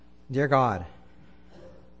Dear God,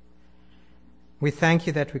 we thank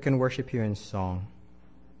you that we can worship you in song,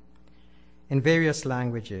 in various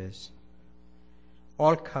languages,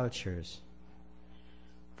 all cultures.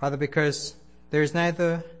 Father, because there is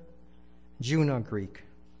neither Jew nor Greek.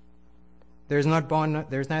 There is neither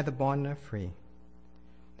bond nor free.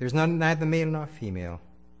 There is neither male nor female.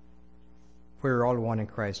 For we are all one in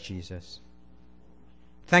Christ Jesus.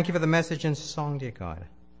 Thank you for the message in song, dear God,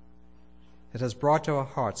 that has brought our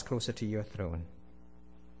hearts closer to your throne.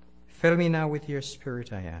 Fill me now with your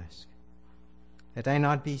Spirit, I ask. Let I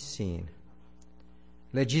not be seen.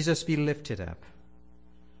 Let Jesus be lifted up,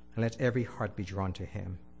 and let every heart be drawn to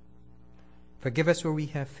him. Forgive us where we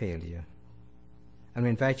have failed you, and we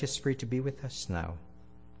invite your Spirit to be with us now.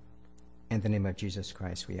 In the name of Jesus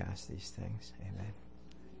Christ, we ask these things. Amen.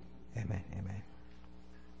 Amen. Amen.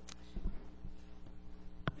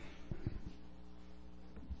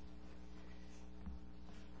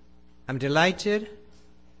 I'm delighted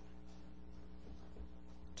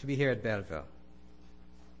to be here at Belleville.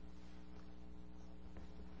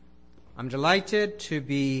 I'm delighted to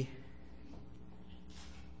be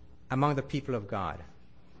among the people of God.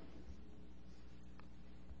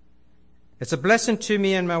 It's a blessing to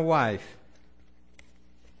me and my wife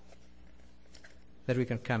that we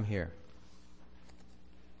can come here.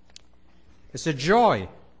 It's a joy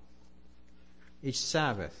each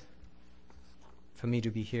Sabbath for me to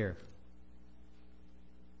be here.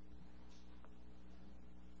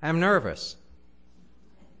 I'm nervous.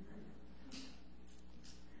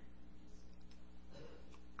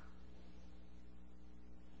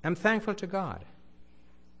 I'm thankful to God.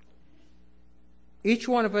 Each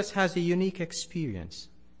one of us has a unique experience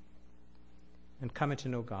in coming to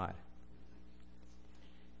know God.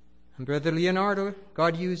 And Brother Leonardo,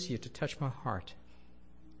 God used you to touch my heart.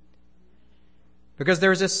 Because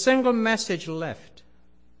there is a single message left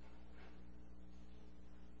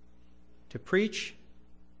to preach,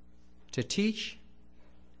 to teach,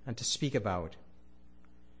 and to speak about.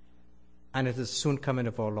 And it is the soon coming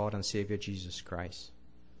of our Lord and Savior Jesus Christ.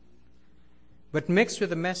 But mixed with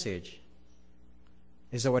the message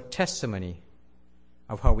is our testimony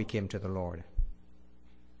of how we came to the Lord.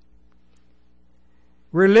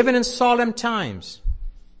 We're living in solemn times.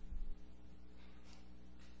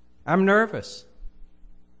 I'm nervous.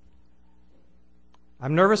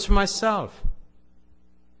 I'm nervous for myself.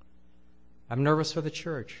 I'm nervous for the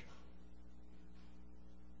church.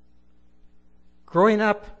 Growing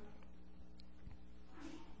up,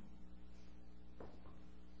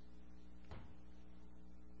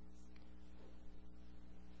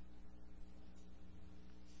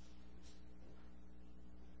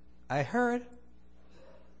 I heard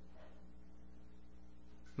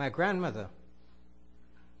my grandmother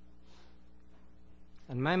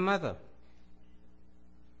and my mother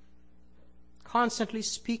constantly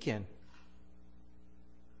speaking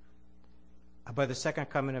about the second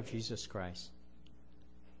coming of Jesus Christ.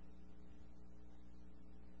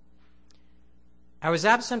 I was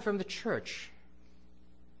absent from the church,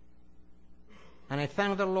 and I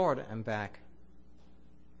thank the Lord I'm back.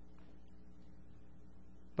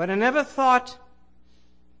 But I never thought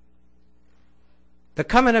the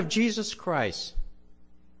coming of Jesus Christ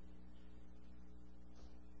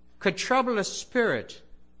could trouble a spirit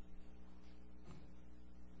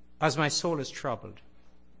as my soul is troubled.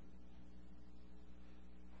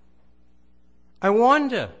 I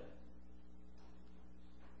wonder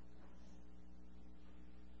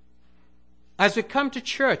as we come to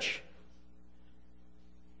church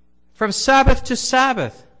from Sabbath to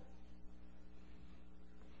Sabbath,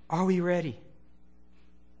 are we ready?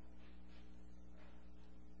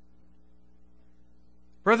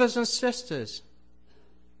 Brothers and sisters,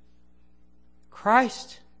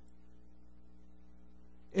 Christ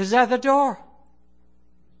is at the door.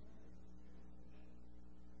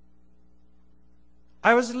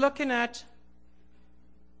 I was looking at,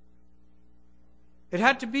 it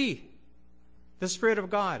had to be the Spirit of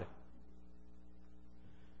God.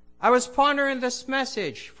 I was pondering this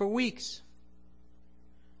message for weeks.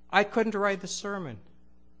 I couldn't write the sermon.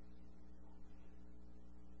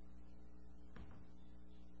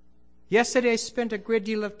 Yesterday I spent a great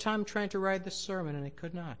deal of time trying to write the sermon, and I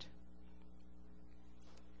could not.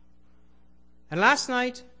 And last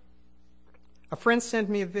night, a friend sent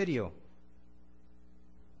me a video.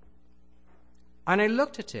 And I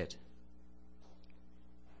looked at it.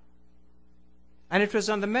 And it was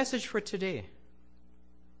on the message for today.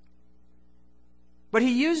 But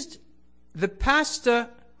he used the pastor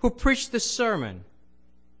who preached the sermon,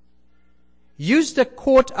 used a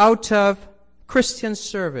quote out of Christian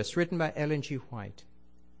Service written by Ellen G. White.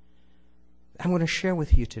 I'm going to share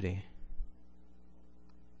with you today.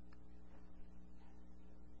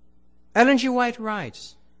 Ellen G. White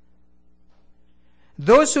writes,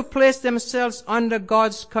 those who place themselves under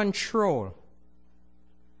God's control,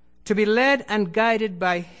 to be led and guided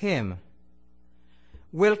by Him,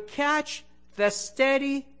 will catch the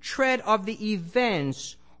steady tread of the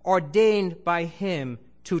events ordained by Him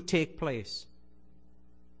to take place.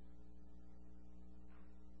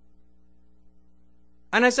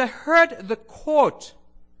 And as I heard the quote,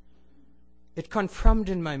 it confirmed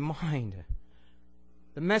in my mind,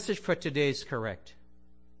 the message for today is correct.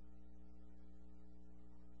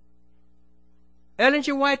 Ellen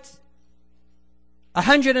G. White,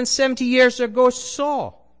 170 years ago,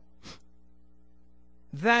 saw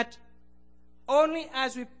that only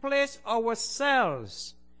as we place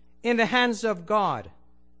ourselves in the hands of God,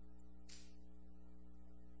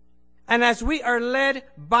 and as we are led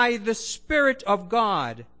by the Spirit of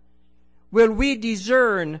God, will we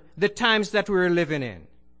discern the times that we're living in.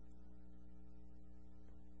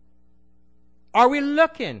 Are we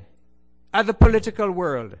looking at the political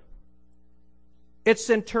world? It's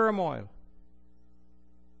in turmoil.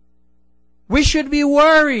 We should be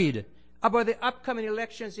worried about the upcoming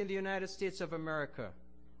elections in the United States of America.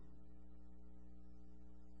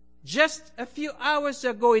 Just a few hours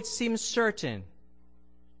ago, it seemed certain.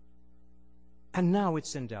 And now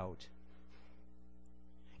it's in doubt.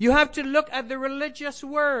 You have to look at the religious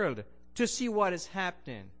world to see what is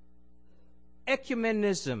happening.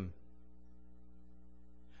 Ecumenism.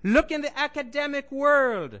 Look in the academic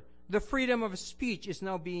world. The freedom of speech is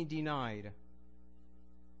now being denied.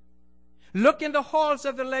 Look in the halls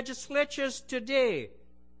of the legislatures today.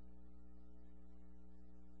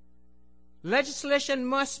 Legislation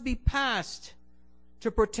must be passed to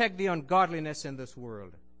protect the ungodliness in this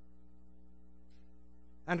world.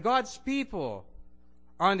 And God's people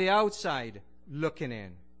are on the outside looking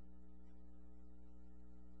in.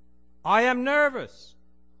 I am nervous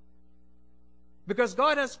because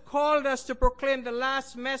God has called us to proclaim the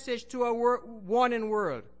last message to a warning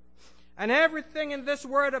world. And everything in this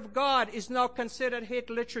word of God is now considered hate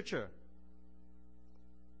literature.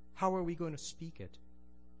 How are we going to speak it?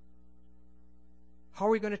 How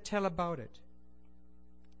are we going to tell about it?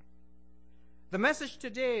 The message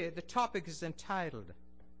today, the topic is entitled,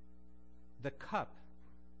 "The Cup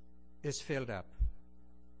is Filled Up."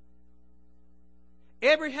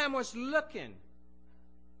 Abraham was looking.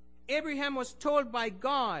 Abraham was told by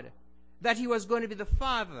God that he was going to be the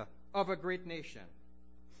father of a great nation.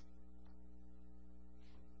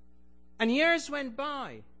 And years went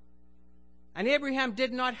by, and Abraham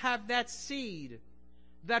did not have that seed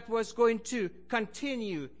that was going to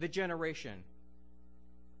continue the generation.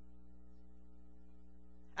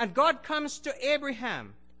 And God comes to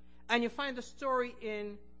Abraham, and you find the story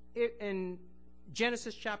in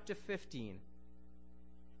Genesis chapter 15.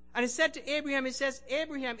 And he said to Abraham, he says,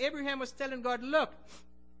 Abraham was telling God, look,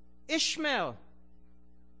 Ishmael,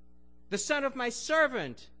 the son of my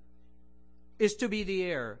servant, is to be the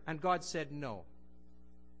heir. And God said, no.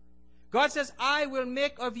 God says, I will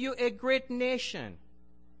make of you a great nation.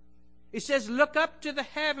 He says, look up to the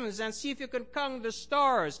heavens and see if you can count the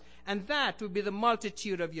stars, and that will be the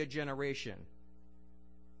multitude of your generation.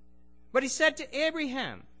 But he said to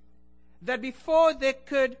Abraham that before they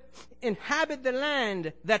could inhabit the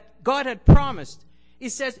land that God had promised, he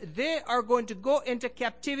says they are going to go into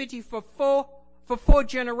captivity for four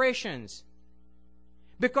generations.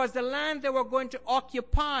 Because the land they were going to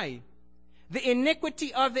occupy, the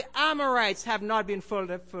iniquity of the Amorites have not been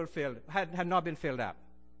filled up.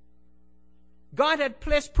 God had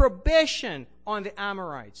placed probation on the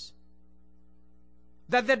Amorites,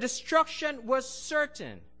 that the destruction was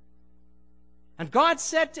certain. And God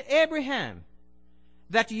said to Abraham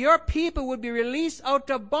that your people would be released out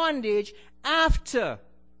of bondage after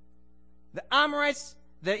the Amorites,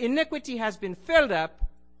 the iniquity has been filled up,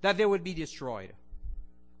 that they would be destroyed.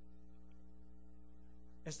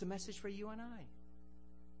 That's the message for you and I.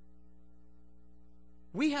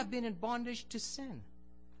 We have been in bondage to sin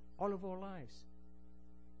all of our lives.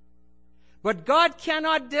 But God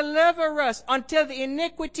cannot deliver us until the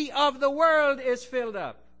iniquity of the world is filled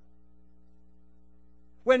up.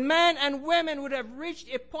 When men and women would have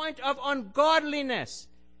reached a point of ungodliness,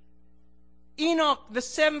 Enoch, the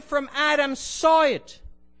seventh from Adam, saw it.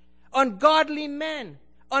 Ungodly men,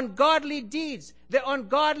 ungodly deeds, the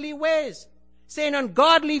ungodly ways, saying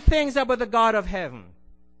ungodly things about the God of heaven.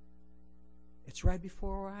 It's right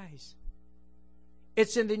before our eyes.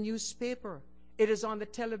 It's in the newspaper. It is on the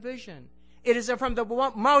television. It is from the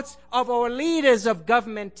mouths of our leaders of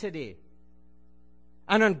government today.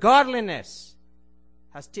 And ungodliness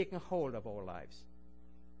has taken hold of our lives.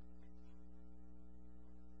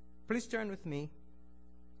 Please turn with me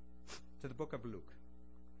to the book of Luke.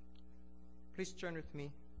 Please turn with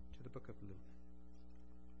me to the book of Luke.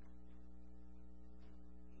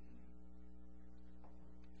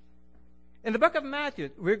 In the book of Matthew,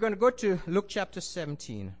 we're going to go to Luke chapter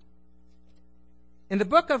 17. In the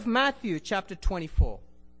book of Matthew chapter 24,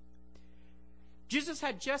 Jesus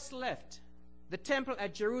had just left the temple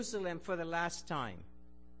at Jerusalem for the last time.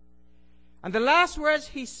 And the last words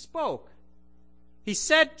he spoke, he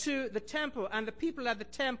said to the temple and the people at the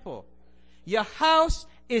temple, "Your house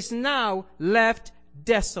is now left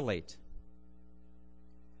desolate."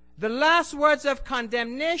 The last words of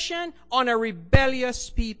condemnation on a rebellious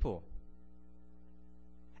people.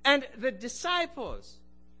 And the disciples,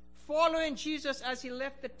 following Jesus as he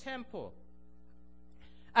left the temple,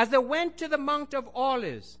 as they went to the Mount of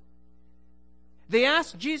Olives, they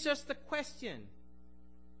asked Jesus the question.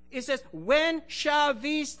 It says, "When shall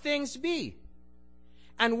these things be?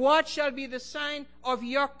 And what shall be the sign of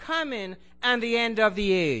your coming and the end of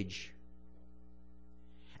the age?"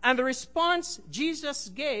 And the response Jesus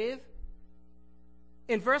gave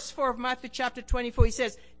in verse 4 of Matthew chapter 24, he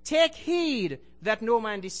says, "Take heed that no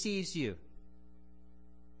man deceives you."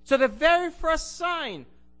 So the very first sign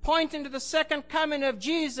pointing to the second coming of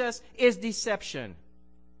Jesus is deception.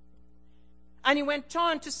 And he went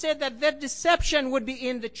on to say that deception would be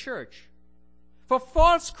in the church. For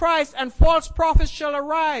false Christs and false prophets shall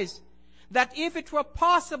arise, that if it were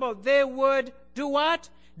possible, they would do what?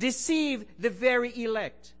 Deceive the very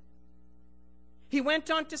elect. He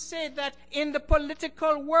went on to say that in the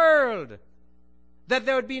political world, that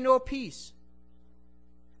there would be no peace.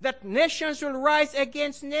 That nations will rise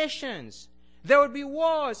against nations. There would be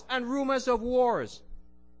wars and rumors of wars.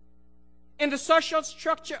 In the social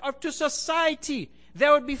structure of to society,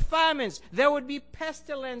 there would be famines. There would be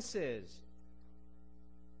pestilences.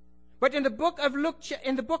 But in the book of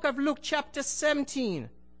Luke chapter 17,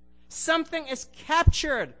 something is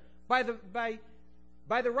captured by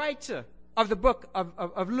the writer of the book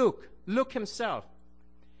of Luke himself,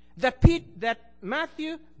 that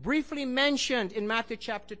Matthew briefly mentioned in Matthew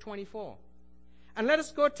chapter 24. And let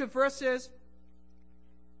us go to verses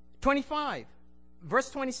 25, verse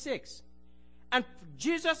 26. And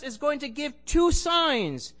Jesus is going to give two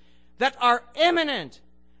signs that are imminent,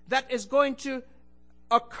 that is going to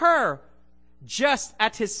occur just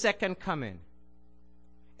at his second coming.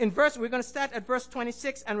 We're going to start at verse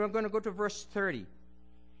 26 and we're going to go to verse 30.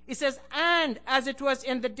 It says, "And as it was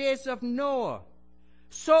in the days of Noah,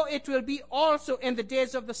 so it will be also in the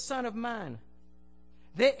days of the Son of Man.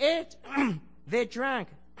 They ate, they drank,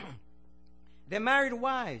 they married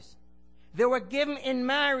wives. They were given in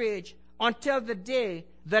marriage until the day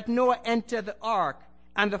that Noah entered the ark,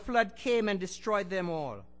 and the flood came and destroyed them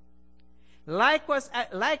all. Likewise,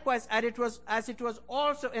 as it was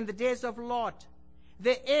also in the days of Lot.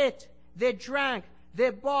 They ate, they drank, they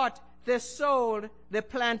bought, they sold, they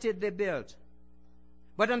planted, they built.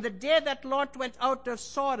 But on the day that Lot went out of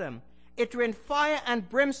Sodom, it rained fire and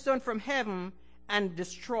brimstone from heaven and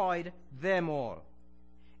destroyed them all.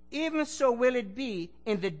 Even so will it be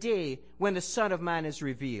in the day when the Son of Man is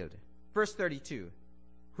revealed." Verse 32.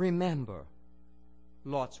 Remember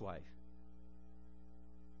Lot's wife.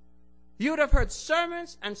 You would have heard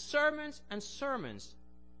sermons and sermons and sermons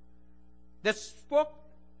that spoke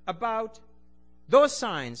about those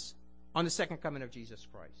signs on the second coming of Jesus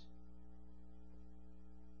Christ.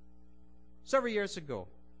 Several years ago,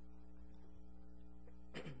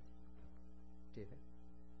 David,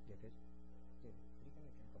 you can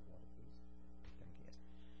make a drink of water, please? Thank you.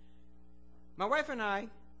 My wife and I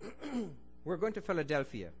were going to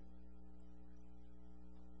Philadelphia.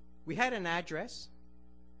 We had an address.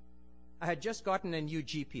 I had just gotten a new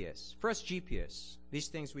GPS, first GPS. These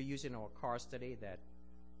things we use in our cars today that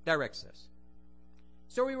directs us.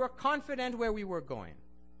 So we were confident where we were going.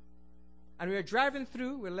 And we were driving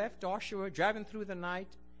through, we left Oshawa, driving through the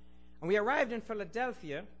night, and we arrived in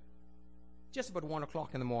Philadelphia just about 1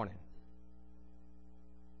 o'clock in the morning.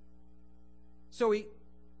 So we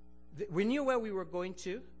knew where we were going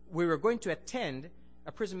to. We were going to attend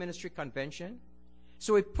a prison ministry convention.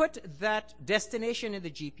 So we put that destination in the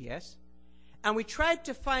GPS, and we tried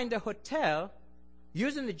to find a hotel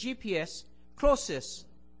using the GPS closest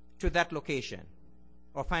to that location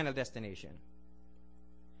or final destination.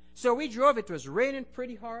 So we drove. It was raining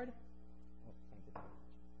pretty hard.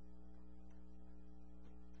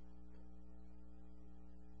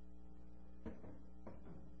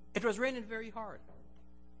 It was raining very hard.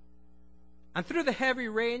 And through the heavy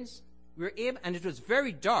rains, we were able, and it was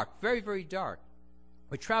very dark, very, very dark.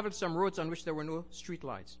 We traveled some roads on which there were no street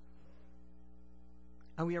lights.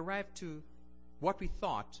 And we arrived to what we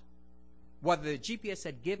thought, what the GPS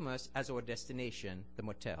had given us as our destination, the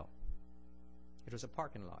motel. It was a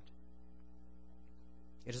parking lot.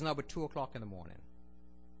 It is now about 2 o'clock in the morning.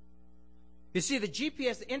 You see, the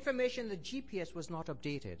GPS, the information in the GPS was not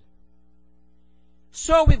updated.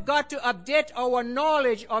 So we've got to update our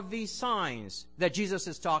knowledge of these signs that Jesus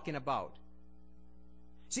is talking about.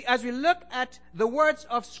 See, as we look at the words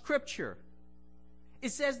of Scripture,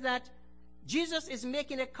 it says that Jesus is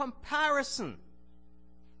making a comparison.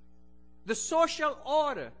 The social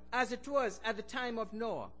order as it was at the time of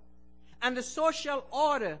Noah, and the social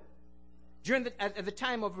order at the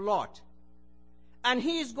time of Lot. And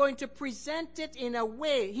he is going to present it in a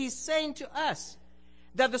way, he's saying to us,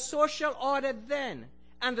 that the social order then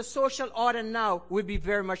and the social order now will be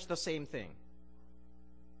very much the same thing.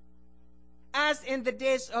 As in the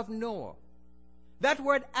days of Noah. That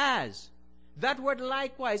word as, that word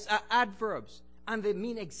likewise are adverbs, and they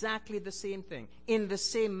mean exactly the same thing, in the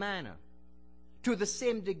same manner, to the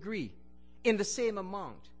same degree, in the same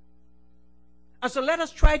amount. And so let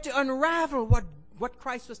us try to unravel what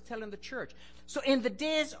Christ was telling the church. So in the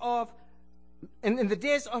days of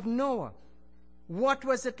Noah, what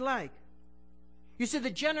was it like? You see, the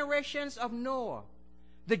generations of Noah,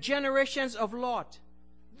 the generations of Lot,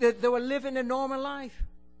 they were living a normal life.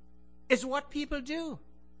 It's what people do.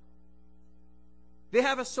 They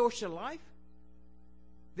have a social life.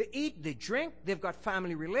 They eat, they drink, they've got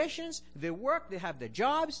family relations, they work, they have their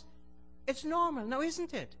jobs. It's normal, now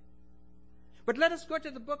isn't it? But let us go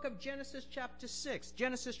to the book of Genesis chapter 6.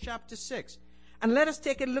 Genesis chapter 6. And let us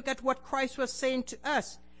take a look at what Christ was saying to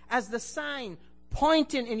us as the sign,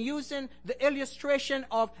 pointing and using the illustration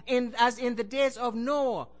of, as in the days of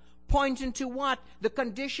Noah, pointing to what the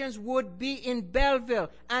conditions would be in Belleville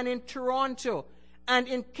and in Toronto and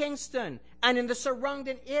in Kingston and in the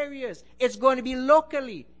surrounding areas. It's going to be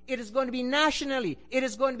locally. It is going to be nationally. It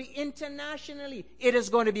is going to be internationally. It is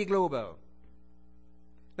going to be global.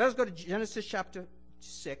 Let us go to Genesis chapter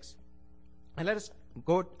 6. And let us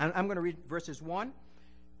go, and I'm going to read verses 1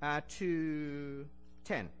 to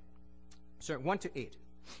 10. Sorry, 1 to 8.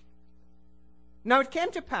 Now it came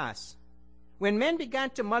to pass, when men began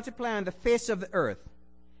to multiply on the face of the earth,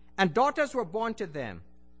 and daughters were born to them,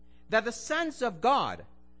 that the sons of God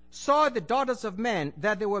saw the daughters of men,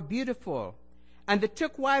 that they were beautiful, and they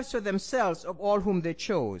took wives for themselves of all whom they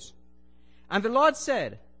chose. And the Lord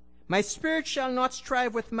said, My spirit shall not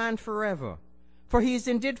strive with man forever, for he is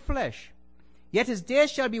indeed flesh, yet his days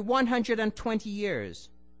shall be 120 years.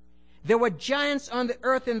 There were giants on the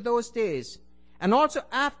earth in those days, and also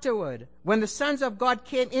afterward, when the sons of God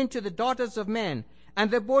came into the daughters of men, and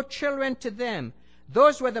they bore children to them,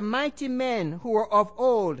 those were the mighty men who were of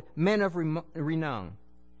old, men of renown.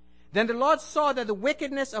 Then the Lord saw that the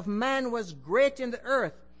wickedness of man was great in the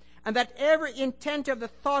earth, and that every intent of the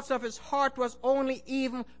thoughts of his heart was only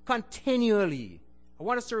evil continually. I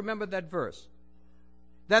want us to remember that verse.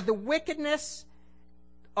 That the wickedness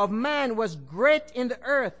of man was great in the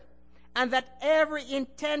earth, and that every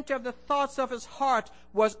intent of the thoughts of his heart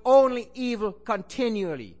was only evil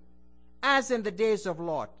continually, as in the days of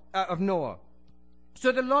Noah.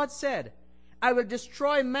 So the Lord said, I will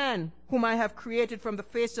destroy man whom I have created from the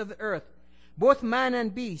face of the earth, both man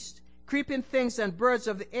and beast, creeping things and birds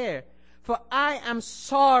of the air, for I am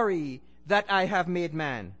sorry that I have made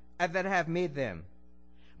man, and that I have made them.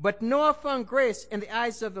 But Noah found grace in the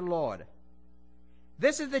eyes of the Lord.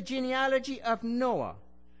 This is the genealogy of Noah.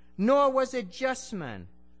 Noah was a just man,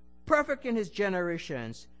 perfect in his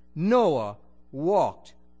generations. Noah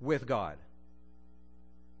walked with God.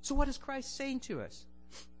 So what is Christ saying to us?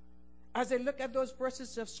 As I look at those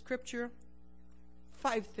verses of Scripture,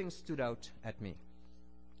 5 things stood out at me.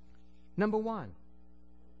 Number 1,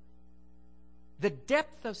 the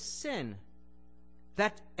depth of sin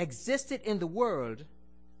that existed in the world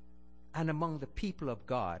and among the people of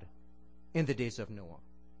God in the days of Noah.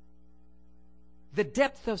 The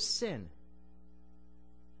depth of sin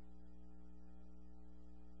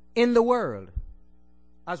in the world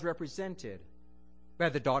as represented by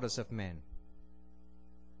the daughters of men.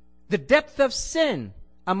 The depth of sin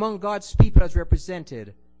among God's people as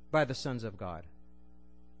represented by the sons of God.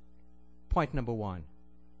 Point number 1.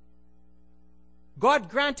 God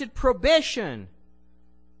granted probation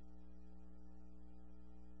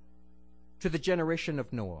to the generation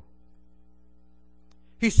of Noah.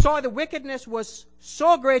 He saw the wickedness was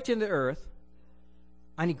so great in the earth,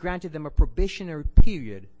 and he granted them a probationary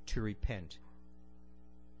period to repent.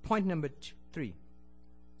 Point number 3.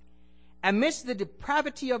 Amidst the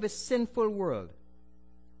depravity of a sinful world,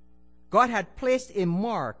 God had placed a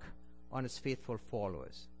mark on his faithful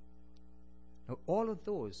followers. Now, all of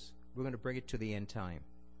those, we're going to bring it to the end time.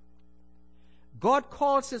 God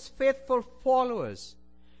calls his faithful followers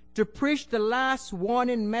to preach the last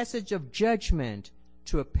warning message of judgment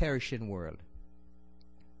to a perishing world.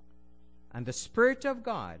 And the Spirit of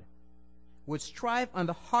God would strive on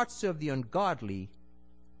the hearts of the ungodly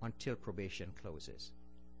until probation closes,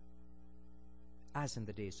 as in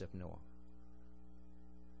the days of Noah.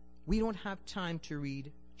 We don't have time to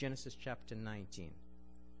read Genesis chapter 19,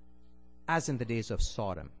 as in the days of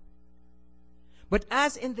Sodom. But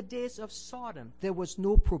as in the days of Sodom, there was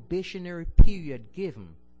no probationary period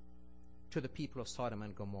given to the people of Sodom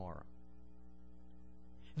and Gomorrah.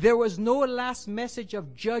 There was no last message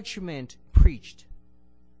of judgment preached.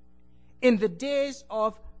 In the days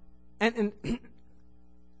of in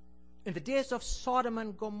the days of Sodom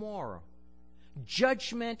and Gomorrah,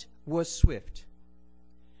 judgment was swift.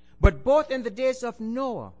 But both in the days of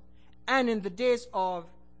Noah and in the days of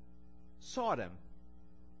Sodom,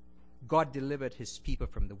 God delivered his people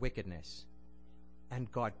from the wickedness,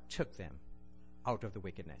 and God took them out of the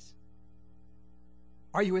wickedness.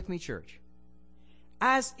 Are you with me, church?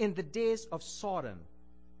 As in the days of Sodom,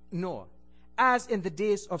 Noah, as in the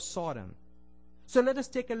days of Sodom. So let us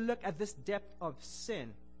take a look at this depth of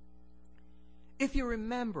sin. If you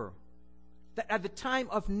remember that at the time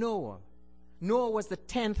of Noah, Noah was the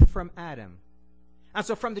 10th from Adam. And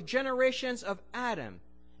so from the generations of Adam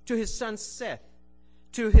to his son Seth,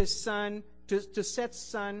 to his son, to Seth's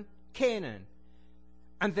son Canaan,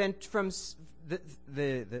 and then from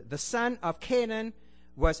the son of Canaan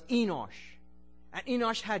was Enosh. And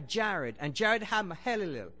Enosh had Jared, and Jared had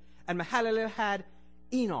Mahalalel, and Mahalalel had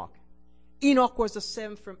Enoch. Enoch was the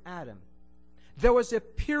 7th from Adam. There was a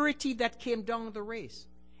purity that came down the race.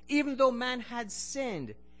 Even though man had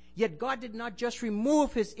sinned, yet God did not just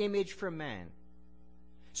remove his image from man.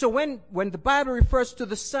 So when the Bible refers to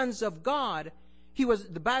the sons of God,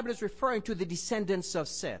 the Bible is referring to the descendants of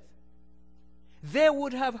Seth. They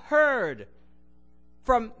would have heard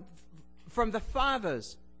from the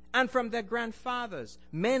fathers and from their grandfathers.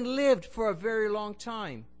 Men lived for a very long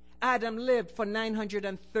time. Adam lived for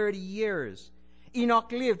 930 years.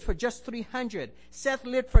 Enoch lived for just 300. Seth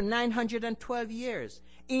lived for 912 years.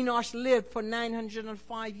 Enosh lived for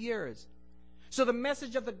 905 years. So the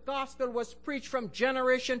message of the gospel was preached from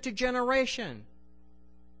generation to generation.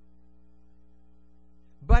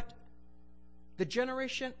 But the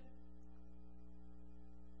generation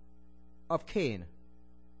of Cain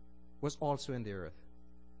was also in the earth.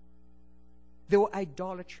 They were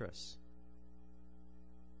idolatrous.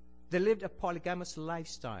 They lived a polygamous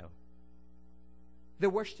lifestyle. They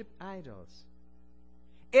worshipped idols.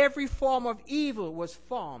 Every form of evil was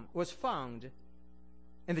found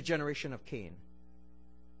in the generation of Cain.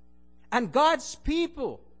 And God's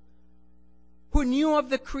people who knew of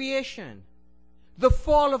the creation, the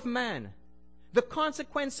fall of man, the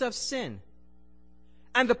consequence of sin,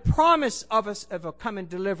 and the promise of a coming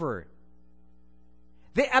deliverer,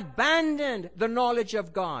 they abandoned the knowledge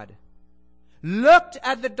of God, looked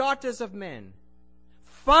at the daughters of men,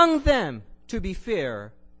 found them to be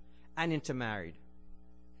fair, and intermarried.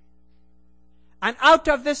 And out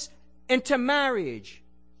of this intermarriage,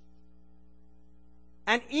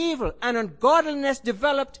 an evil and ungodliness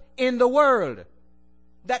developed in the world,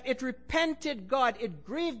 that it repented God, it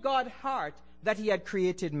grieved God's heart that he had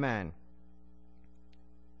created man.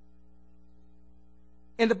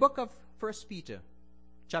 In the book of 1 Peter,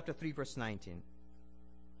 chapter 3, verse 19,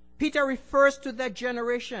 Peter refers to that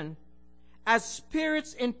generation as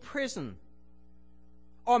spirits in prison,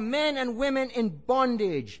 or men and women in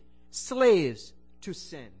bondage, slaves to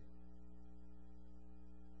sin.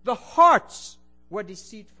 The hearts were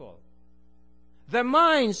deceitful. Their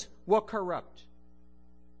minds were corrupt.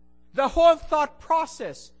 The whole thought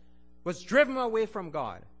process was driven away from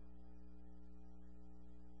God.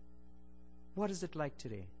 What is it like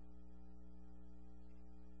today?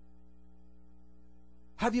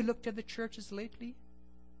 Have you looked at the churches lately?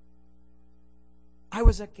 I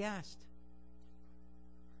was aghast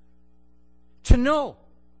to know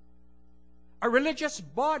a religious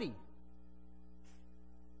body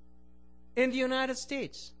in the United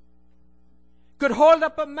States could hold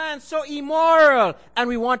up a man so immoral and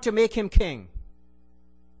we want to make him king.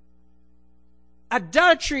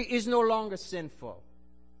 Adultery is no longer sinful.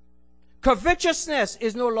 Covetousness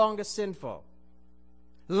is no longer sinful.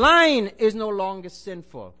 Lying is no longer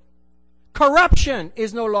sinful. Corruption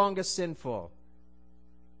is no longer sinful.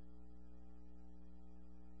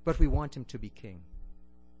 But we want him to be king.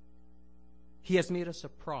 He has made us a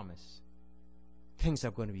promise. Things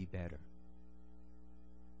are going to be better.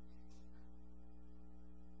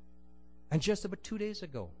 And just about 2 days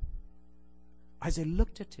ago, as I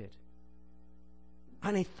looked at it,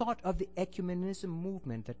 and I thought of the ecumenism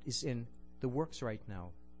movement that is in the works right now,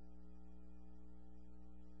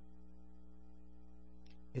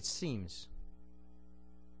 it seems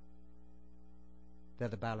that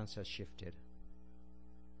the balance has shifted.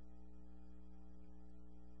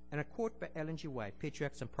 And a quote by Ellen G. White,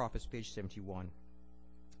 Patriarchs and Prophets, page 71.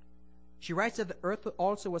 She writes that the earth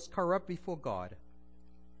also was corrupt before God,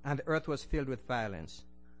 and the earth was filled with violence.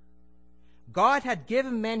 God had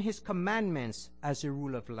given men his commandments as a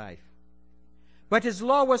rule of life, but his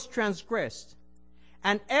law was transgressed,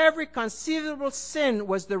 and every conceivable sin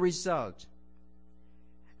was the result.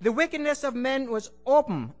 The wickedness of men was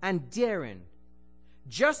open and daring.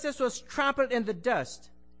 Justice was trampled in the dust,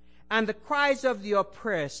 and the cries of the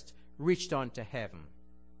oppressed reached unto heaven,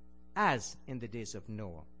 as in the days of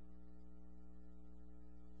Noah.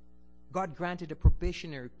 God granted a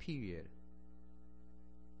probationary period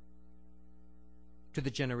to the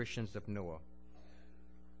generations of Noah.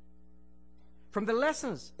 From the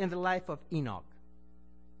lessons in the life of Enoch,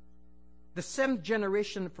 the 7th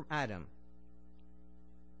generation from Adam,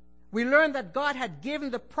 we learn that God had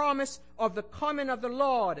given the promise of the coming of the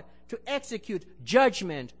Lord to execute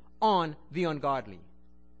judgment on the ungodly.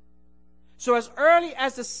 So as early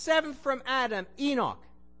as the 7th from Adam, Enoch,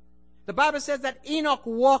 the Bible says that Enoch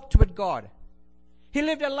walked with God. He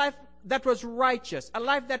lived a life that was righteous, a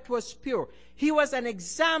life that was pure. He was an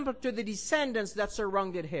example to the descendants that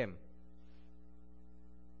surrounded him.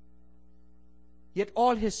 Yet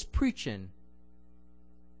all his preaching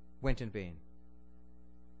went in vain.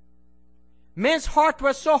 Men's heart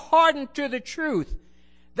was so hardened to the truth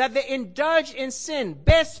that they indulged in sin,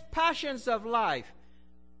 base passions of life,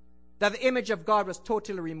 that the image of God was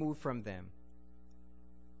totally removed from them.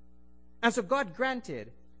 And so God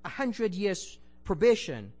granted 100 years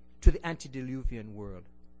probation to the antediluvian world.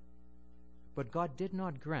 But God did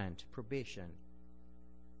not grant probation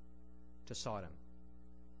to Sodom.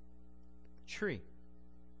 3.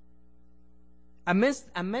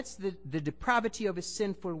 Amidst the depravity of his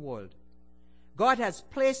sinful world, God has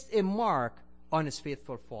placed a mark on his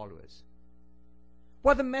faithful followers.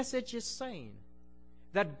 What the message is saying,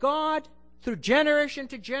 that God, through generation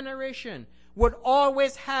to generation, would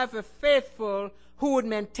always have a faithful who would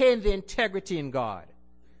maintain the integrity in God.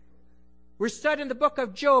 We're studying the book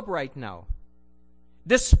of Job right now.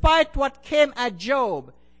 Despite what came at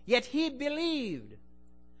Job, yet he believed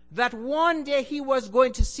that one day he was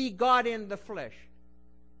going to see God in the flesh.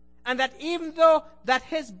 And that even though that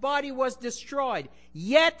his body was destroyed,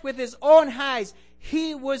 yet with his own eyes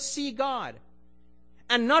he would see God.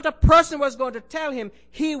 And not a person was going to tell him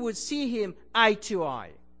he would see him eye to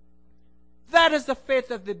eye. That is the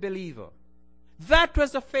faith of the believer. That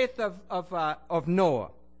was the faith of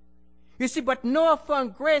Noah. You see, but Noah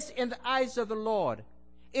found grace in the eyes of the Lord,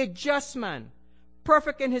 a just man,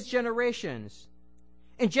 perfect in his generations.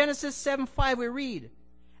 In Genesis 7:5 we read,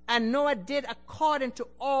 and Noah did according to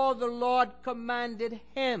all the Lord commanded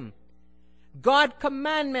him. God's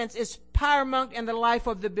commandments is paramount in the life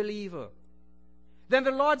of the believer. Then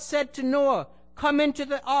the Lord said to Noah, come into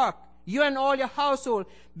the ark, you and all your household,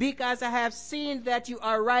 because I have seen that you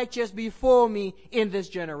are righteous before me in this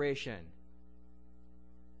generation.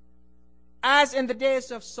 As in the days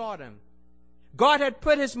of Sodom, God had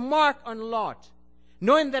put his mark on Lot,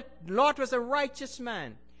 knowing that Lot was a righteous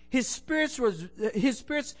man. His spirits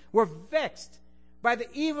were vexed by the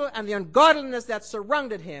evil and the ungodliness that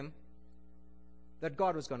surrounded him, that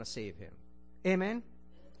God was going to save him. Amen?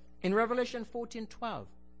 In Revelation 14:12,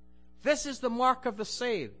 this is the mark of the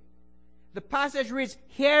saved. The passage reads,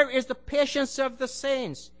 here is the patience of the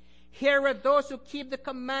saints. Here are those who keep the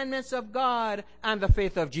commandments of God and the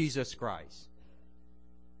faith of Jesus Christ.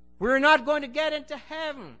 We're not going to get into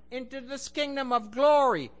heaven, into this kingdom of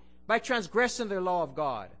glory, by transgressing the law of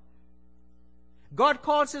God. God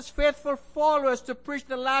calls his faithful followers to preach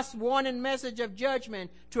the last warning message of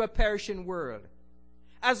judgment to a perishing world.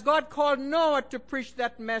 As God called Noah to preach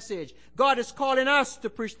that message, God is calling us to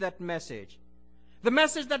preach that message. The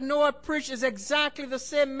message that Noah preached is exactly the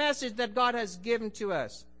same message that God has given to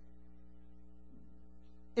us.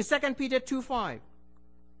 In 2 Peter 2:5,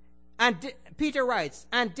 Peter writes,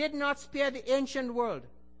 and did not spare the ancient world,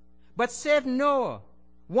 but saved Noah,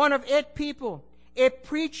 one of 8 people, a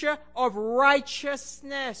preacher of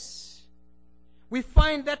righteousness. We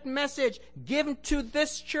find that message given to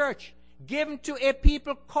this church, given to a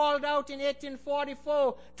people called out in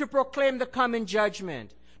 1844 to proclaim the coming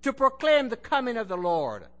judgment, to proclaim the coming of the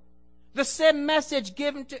Lord. The same message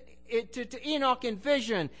given to Enoch in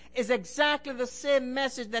vision is exactly the same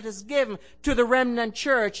message that is given to the remnant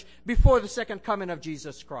church before the second coming of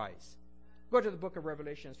Jesus Christ. Go to the book of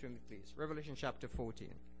Revelation for me, please. Revelation chapter 14.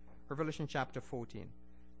 Revelation chapter 14.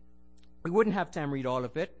 We wouldn't have time to read all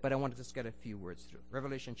of it, but I wanted to just get a few words through.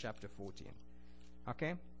 Revelation chapter 14.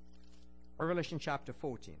 Okay? Revelation chapter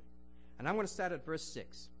 14. And I'm going to start at verse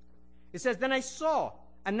 6. It says, Then I saw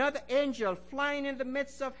another angel flying in the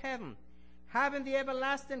midst of heaven, having the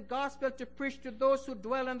everlasting gospel to preach to those who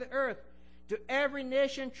dwell on the earth, to every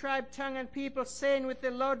nation, tribe, tongue, and people, saying with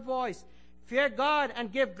a loud voice, Fear God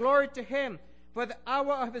and give glory to him, for the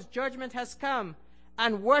hour of his judgment has come,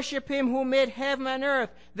 and worship him who made heaven and earth,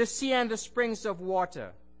 the sea and the springs of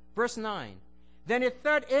water. Verse 9. Then a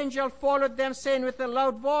third angel followed them, saying with a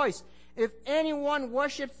loud voice, If anyone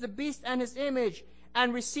worships the beast and his image,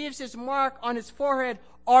 and receives his mark on his forehead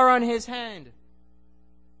or on his hand.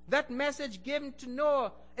 That message given to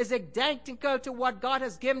Noah is identical to what God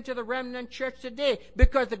has given to the remnant church today,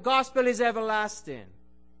 because the gospel is everlasting.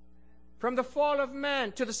 From the fall of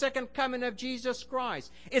man to the second coming of Jesus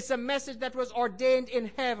Christ, it's a message that was ordained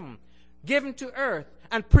in heaven, given to earth,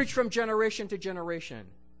 and preached from generation to generation.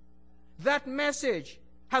 That message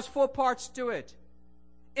has 4 parts to it.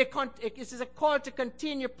 It is a call to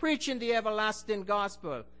continue preaching the everlasting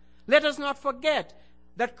gospel. Let us not forget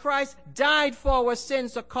that Christ died for our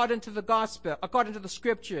sins according to the gospel, according to the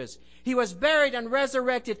scriptures. He was buried and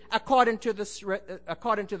resurrected according to the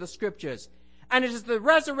scriptures. And it is the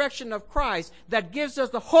resurrection of Christ that gives us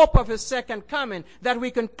the hope of his second coming, that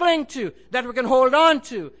we can cling to, that we can hold on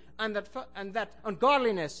to, and that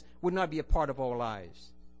ungodliness would not be a part of our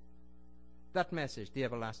lives. That message, the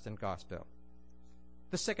everlasting gospel.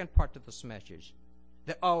 The second part of this message,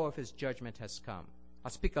 the hour of his judgment has come.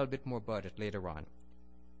 I'll speak a little bit more about it later on.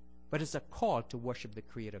 But it's a call to worship the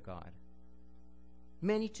Creator God.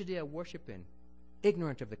 Many today are worshiping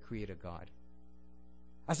ignorant of the Creator God.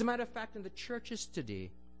 As a matter of fact, in the churches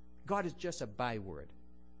today, God is just a byword.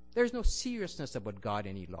 There's no seriousness about God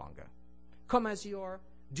any longer. Come as you are,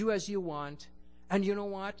 do as you want, and you know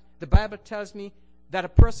what? The Bible tells me that a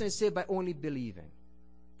person is saved by only believing.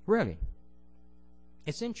 Really?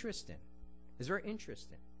 It's interesting. It's very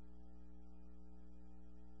interesting.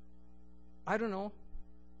 I don't know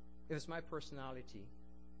if it's my personality,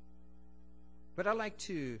 but I like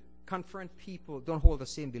to confront people who don't hold the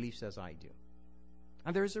same beliefs as I do.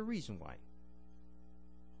 And there is a reason why.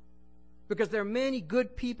 Because there are many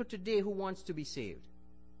good people today who wants to be saved.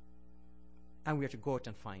 And we have to go out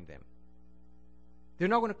and find them. They're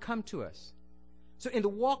not going to come to us. So in the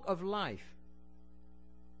walk of life,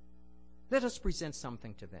 let us present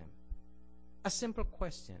something to them. A simple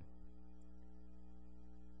question.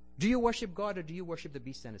 Do you worship God or do you worship the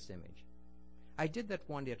beast and its image? I did that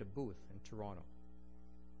one day at a booth in Toronto.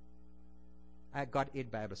 I got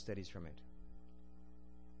 8 Bible studies from it.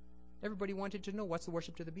 Everybody wanted to know, what's the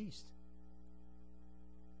worship to the beast?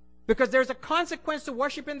 Because there's a consequence to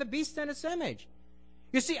worshiping the beast and its image.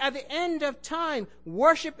 You see, at the end of time,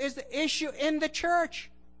 worship is the issue in the church.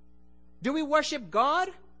 Do we worship God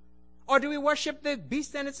or do we worship the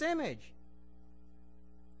beast and its image?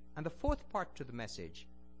 And the 4th part to the message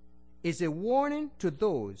is a warning to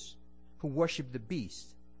those who worship the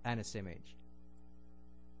beast and its image.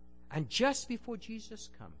 And just before Jesus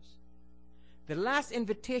comes, the last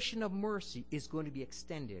invitation of mercy is going to be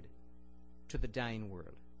extended to the dying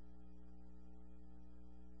world.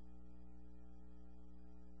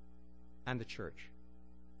 And the church.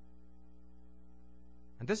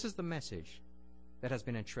 And this is the message that has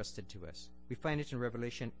been entrusted to us. We find it in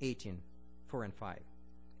Revelation 18, 4 and 5.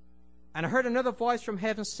 And I heard another voice from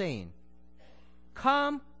heaven saying,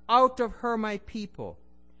 Come out of her, my people,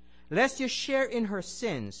 lest you share in her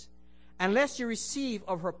sins, and lest you receive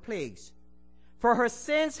of her plagues. For her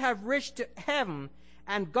sins have reached to heaven,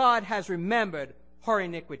 and God has remembered her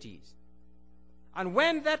iniquities. And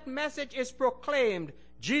when that message is proclaimed,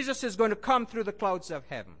 Jesus is going to come through the clouds of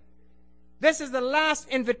heaven. This is the last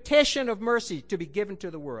invitation of mercy to be given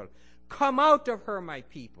to the world. Come out of her, my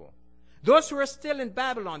people. Those who are still in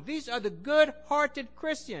Babylon, these are the good-hearted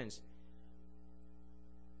Christians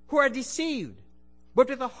who are deceived, but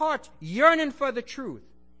with a heart yearning for the truth.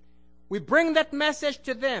 We bring that message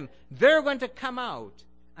to them. They're going to come out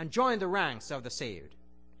and join the ranks of the saved.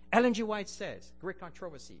 Ellen G. White says, great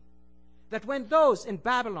controversy, that when those in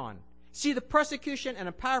Babylon see the persecution, and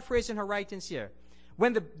I'm paraphrasing her writings here,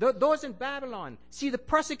 when those in Babylon see the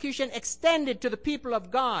persecution extended to the people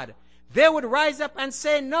of God, they would rise up and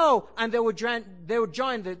say no, and they would join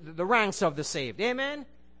the ranks of the saved. Amen?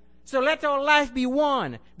 So let our life be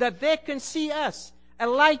one, that they can see us a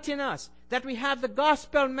light in us, that we have the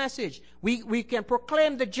gospel message. We can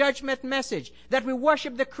proclaim the judgment message, that we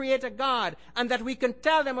worship the Creator God, and that we can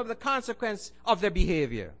tell them of the consequence of their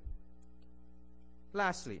behavior.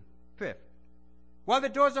 Lastly, fifth, while the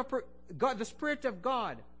doors of God, the Spirit of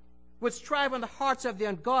God would strive on the hearts of the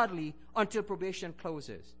ungodly until probation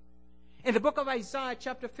closes. In the book of Isaiah,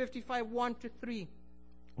 chapter 55, 1-3,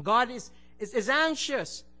 God is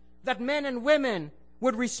anxious that men and women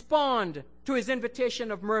would respond to his invitation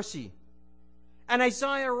of mercy. And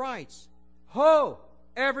Isaiah writes, "Ho,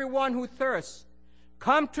 everyone who thirsts,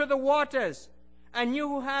 come to the waters, and you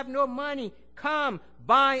who have no money, come,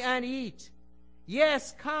 buy and eat.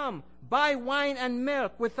 Yes, come, buy wine and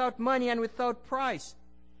milk without money and without price.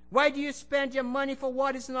 Why do you spend your money for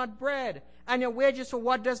what is not bread, and your wages for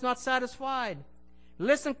what does not satisfy?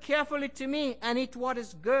 Listen carefully to me and eat what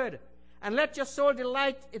is good, and let your soul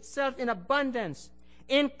delight itself in abundance.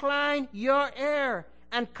 Incline your ear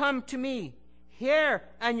and come to me. Hear,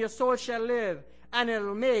 and your soul shall live, and it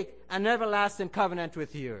will make an everlasting covenant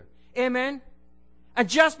with you." Amen? And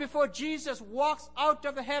just before Jesus walks out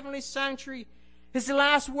of the heavenly sanctuary, his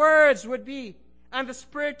last words would be, "And the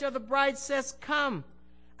Spirit of the bride says, come.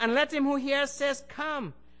 And let him who hears says,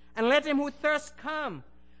 come. And let him who thirsts come.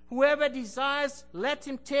 Whoever desires, let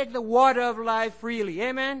him take the water of life freely."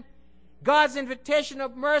 Amen? God's invitation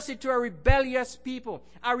of mercy to a rebellious people,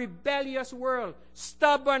 a rebellious world,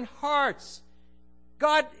 stubborn hearts.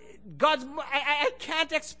 I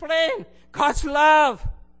can't explain God's love.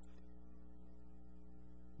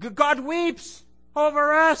 God weeps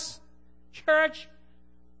over us, church.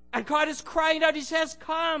 And God is crying out. He says,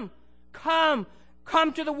 come, come,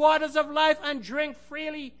 come to the waters of life and drink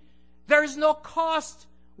freely. There is no cost.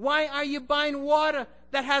 Why are you buying water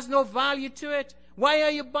that has no value to it? Why are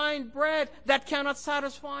you buying bread that cannot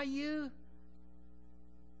satisfy you?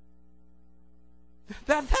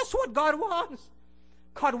 That's what God wants.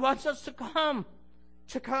 God wants us to come.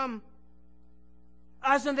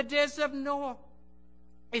 As in the days of Noah,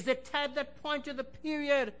 is a time that point to the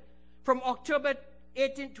period from October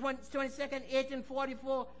 22nd,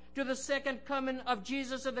 1844 to the second coming of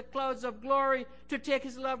Jesus in the clouds of glory to take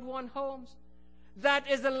his loved one home. That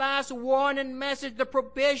is the last warning message. The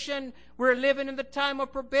probation, we're living in the time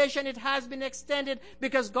of probation. It has been extended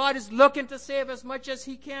because God is looking to save as much as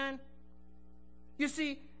he can. You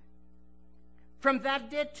see, from that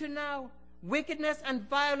day to now, wickedness and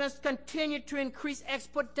violence continue to increase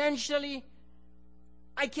exponentially.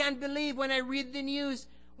 I can't believe when I read the news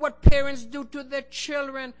what parents do to their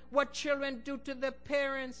children, what children do to their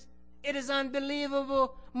parents. It is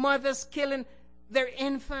unbelievable. Mothers killing their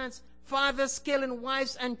infants, fathers killing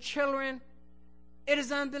wives and children. It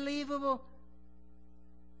is unbelievable.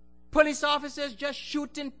 Police officers just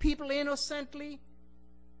shooting people innocently.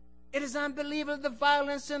 It is unbelievable, the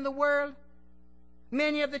violence in the world.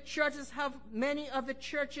 Many of the churches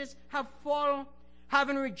have fallen,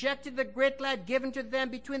 having rejected the great light given to them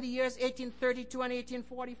between the years 1832 and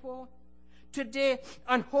 1844. Today,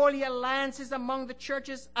 unholy alliances among the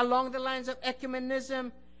churches along the lines of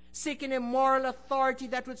ecumenism, seeking a moral authority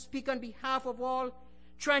that would speak on behalf of all,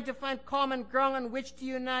 trying to find common ground on which to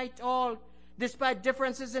unite all, despite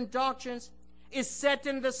differences in doctrines, is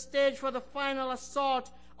setting the stage for the final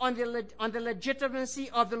assault on the legitimacy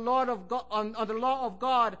of the law of God, on the law of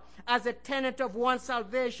God as a tenet of one's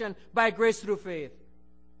salvation by grace through faith.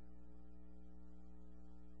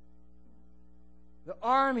 The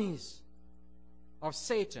armies of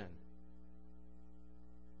Satan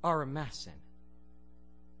are amassing,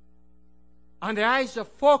 and their eyes are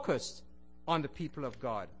focused on the people of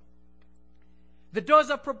God. The doors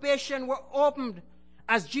of probation were opened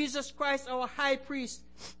as Jesus Christ, our high priest,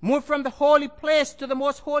 moved from the holy place to the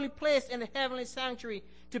most holy place in the heavenly sanctuary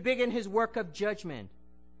to begin his work of judgment.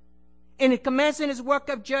 In commencing his work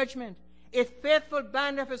of judgment, a faithful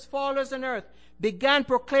band of his followers on earth began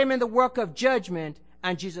proclaiming the work of judgment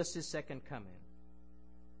and Jesus' second coming.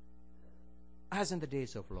 As in the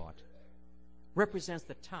days of Lot, represents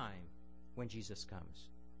the time when Jesus comes.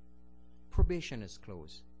 Probation is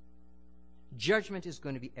closed. Judgment is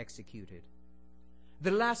going to be executed. The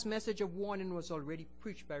last message of warning was already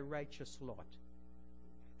preached by righteous Lot.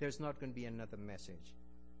 There's not going to be another message.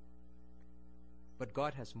 But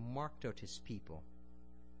God has marked out his people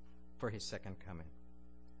for his second coming.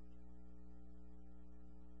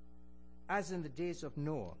 As in the days of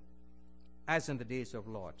Noah, as in the days of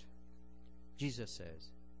Lot, Jesus says,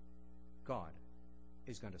 God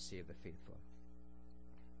is going to save the faithful.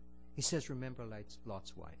 He says, remember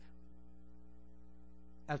Lot's wife.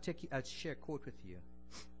 I'll share a quote with you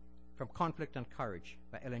from Conflict and Courage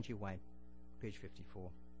by Ellen G. White, page 54.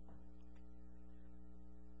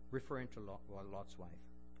 referring to Lot's wife.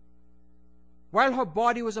 While her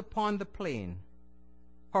body was upon the plain,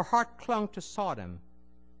 her heart clung to Sodom,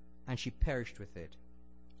 and she perished with it.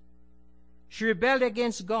 She rebelled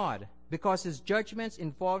against God because his judgments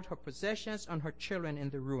involved her possessions and her children in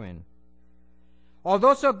the ruin.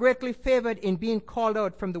 Although so greatly favored in being called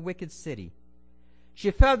out from the wicked city,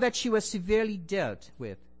 she felt that she was severely dealt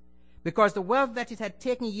with, because the wealth that it had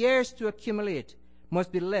taken years to accumulate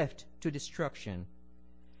must be left to destruction.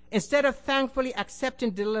 Instead of thankfully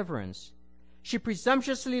accepting deliverance, she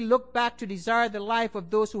presumptuously looked back to desire the life of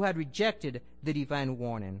those who had rejected the divine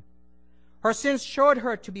warning. Her sins showed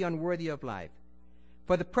her to be unworthy of life,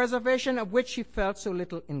 for the preservation of which she felt so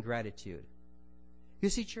little ingratitude. You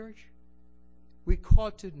see, church, we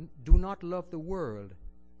call to do not love the world,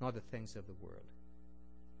 nor the things of the world.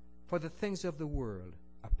 For the things of the world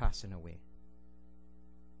are passing away.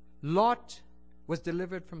 Lot was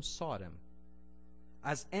delivered from Sodom,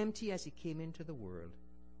 as empty as he came into the world,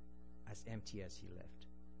 as empty as he left.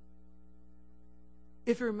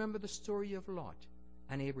 If you remember the story of Lot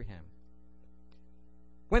and Abraham,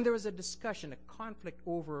 when there was a discussion, a conflict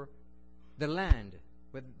over the land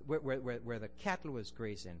where the cattle was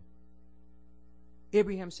grazing,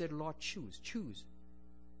 Abraham said, Lot, choose.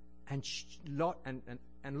 And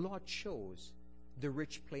Lot chose the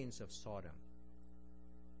rich plains of Sodom.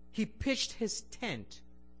 He pitched his tent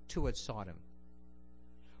towards Sodom.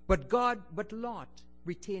 But Lot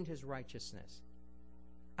retained his righteousness.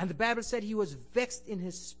 And the Bible said he was vexed in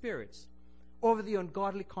his spirits over the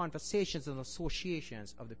ungodly conversations and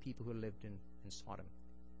associations of the people who lived in Sodom.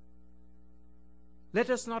 Let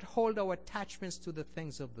us not hold our attachments to the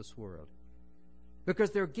things of this world,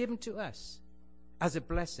 because they're given to us as a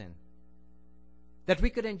blessing, that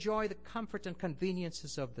we could enjoy the comfort and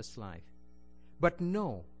conveniences of this life, but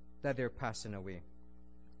know that they're passing away.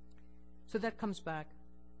 So that comes back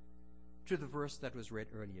to the verse that was read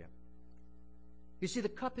earlier. You see, the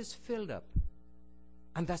cup is filled up,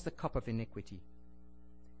 and that's the cup of iniquity.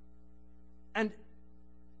 And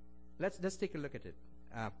let's take a look at it.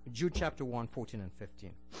 Jude chapter 1, 14 and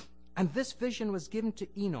 15. And this vision was given to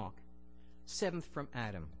Enoch, seventh from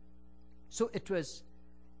Adam. So it was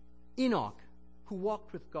Enoch who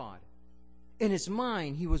walked with God. In his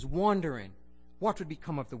mind, he was wondering what would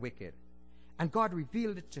become of the wicked. And God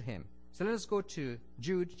revealed it to him. So let us go to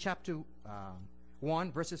Jude chapter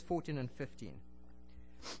 1, verses 14 and 15.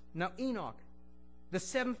 Now Enoch, the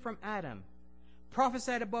seventh from Adam,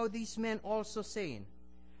 prophesied about these men also, saying,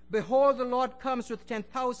 Behold, the Lord comes with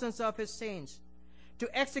 10,000s of his saints, to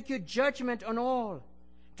execute judgment on all,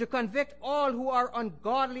 to convict all who are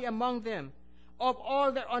ungodly among them of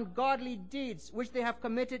all their ungodly deeds which they have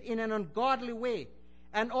committed in an ungodly way,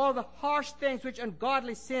 and all the harsh things which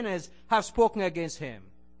ungodly sinners have spoken against him,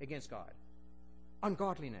 against God.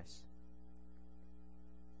 Ungodliness.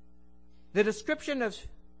 The description of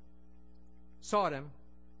Sodom,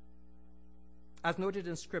 as noted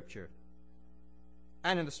in Scripture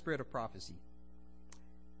and in the spirit of prophecy,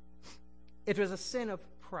 it was a sin of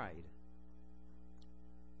pride,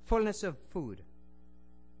 fullness of food,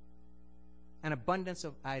 and abundance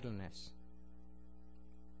of idleness.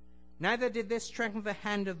 Neither did they strengthen the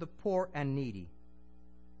hand of the poor and needy,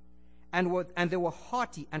 and they were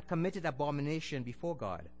haughty and committed abomination before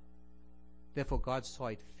God. Therefore God saw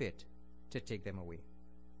it fit to take them away.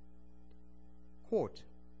 Quote,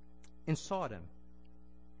 in Sodom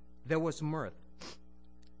there was mirth,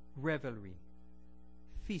 revelry,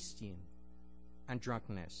 feasting, and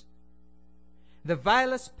drunkenness. The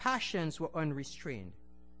vilest passions were unrestrained.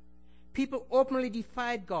 People openly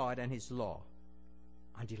defied God and his law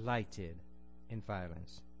and delighted in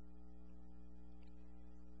violence.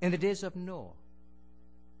 In the days of Noah,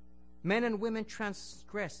 men and women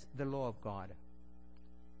transgressed the law of God.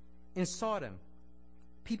 In Sodom,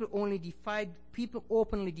 people openly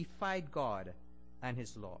defied God and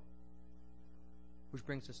his law. Which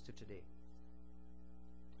brings us to today.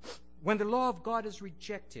 When the law of God is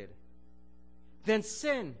rejected, then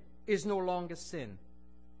sin is no longer sin,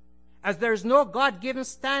 as there is no God-given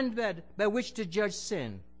standard by which to judge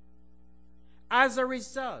sin. As a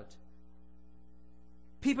result,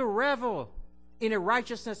 people revel in a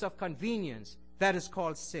righteousness of convenience that is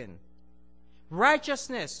called sin.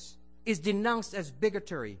 Righteousness is denounced as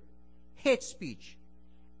bigotry, hate speech,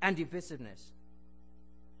 and divisiveness.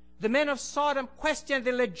 The men of Sodom questioned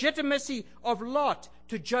the legitimacy of Lot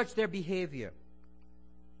to judge their behavior.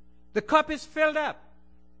 The cup is filled up.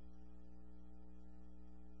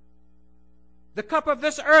 The cup of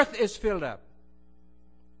this earth is filled up.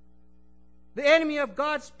 The enemy of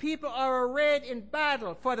God's people are arrayed in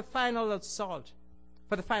battle for the final assault.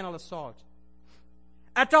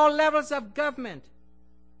 At all levels of government,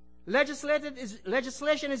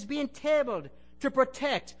 legislation is being tabled to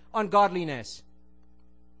protect ungodliness.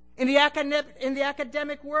 In the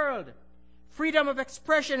academic world, freedom of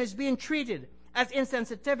expression is being treated as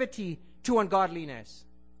insensitivity to ungodliness.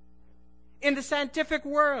 In the scientific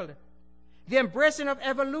world, the embracing of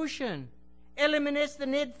evolution eliminates the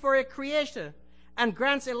need for a creator and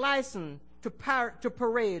grants a license to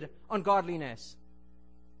parade ungodliness.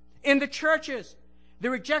 In the churches, the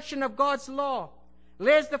rejection of God's law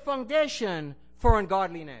lays the foundation for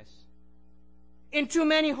ungodliness. In too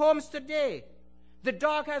many homes today, the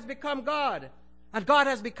dog has become God, and God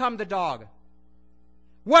has become the dog.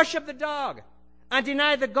 Worship the dog and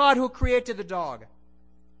deny the God who created the dog.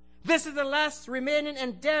 This is the last remaining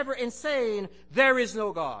endeavor in saying there is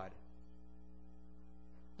no God.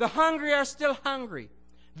 The hungry are still hungry.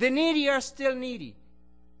 The needy are still needy.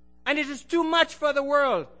 And it is too much for the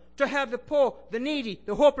world to have the poor, the needy,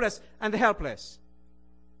 the hopeless, and the helpless.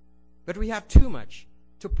 But we have too much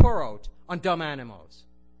to pour out on dumb animals.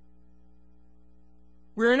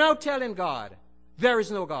 We are now telling God there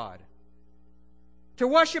is no God. To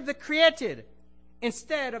worship the created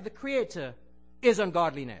instead of the Creator is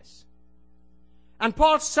ungodliness. And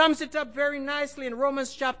Paul sums it up very nicely in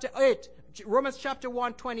Romans chapter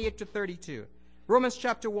 1, 28 to 32. Romans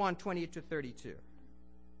chapter 1, 28 to 32.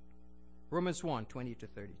 Romans 1, 28 to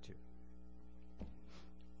 32.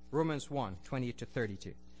 Romans 1, 28 to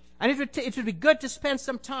 32. And it would be good to spend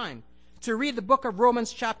some time to read the book of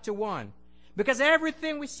Romans chapter 1. Because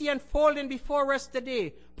everything we see unfolding before us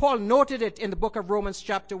today, Paul noted it in the book of Romans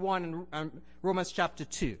chapter 1 and Romans chapter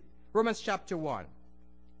 2. Romans chapter 1.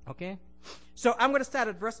 Okay? So I'm going to start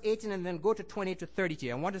at verse 18 and then go to 28 to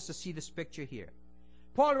 32. I want us to see this picture here.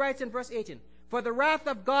 Paul writes in verse 18, "For the wrath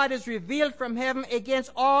of God is revealed from heaven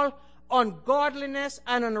against all ungodliness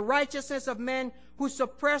and unrighteousness of men who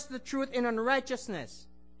suppress the truth in unrighteousness.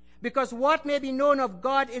 Because what may be known of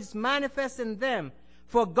God is manifest in them,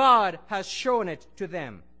 for God has shown it to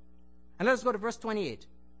them." And let's go to verse 28.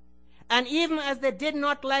 "And even as they did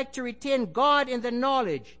not like to retain God in the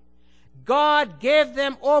knowledge, God gave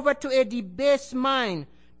them over to a debased mind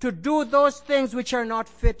to do those things which are not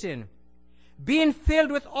fitting, being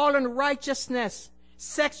filled with all unrighteousness,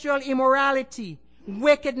 sexual immorality,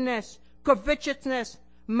 wickedness, covetousness,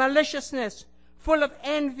 maliciousness, full of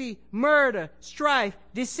envy, murder, strife,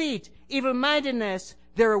 deceit, evil-mindedness.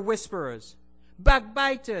 They are whisperers,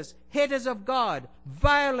 backbiters, haters of God,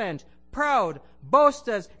 violent, proud,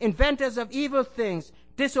 boasters, inventors of evil things,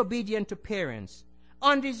 disobedient to parents,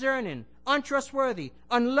 undiscerning, untrustworthy,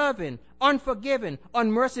 unloving, unforgiving,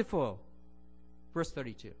 unmerciful." Verse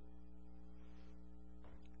 32.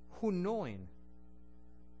 "Who knowing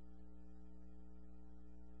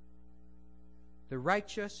the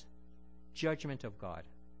righteous judgment of God,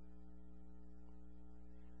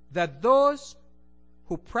 that those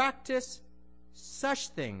who practice such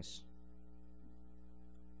things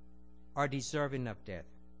are deserving of death.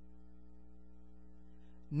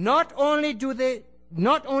 Not only do the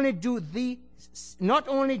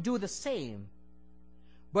same,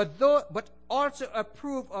 but also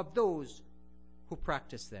approve of those who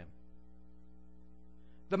practice them."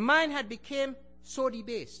 The mind had become so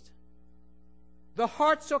debased, the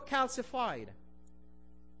heart so calcified,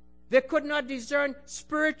 they could not discern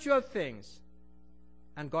spiritual things,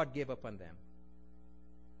 and God gave up on them.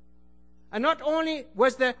 And not only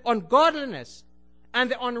was the ungodliness and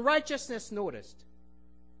the unrighteousness noticed,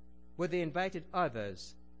 but they invited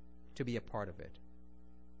others to be a part of it,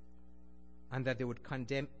 and that they would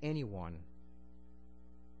condemn anyone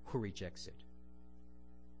who rejects it.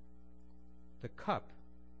 The cup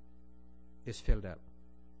is filled up.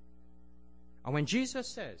 And when Jesus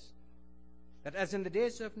says that as in the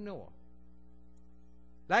days of Noah,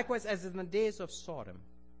 likewise as in the days of Sodom,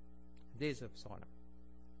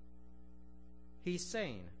 he's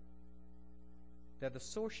saying that the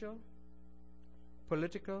social,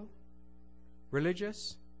 political,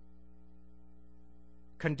 religious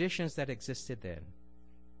conditions that existed then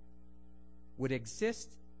would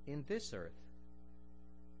exist in this earth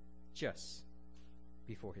just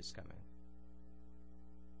before his coming.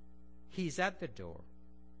 He's at the door,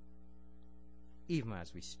 even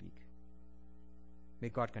as we speak. May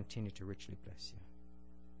God continue to richly bless you.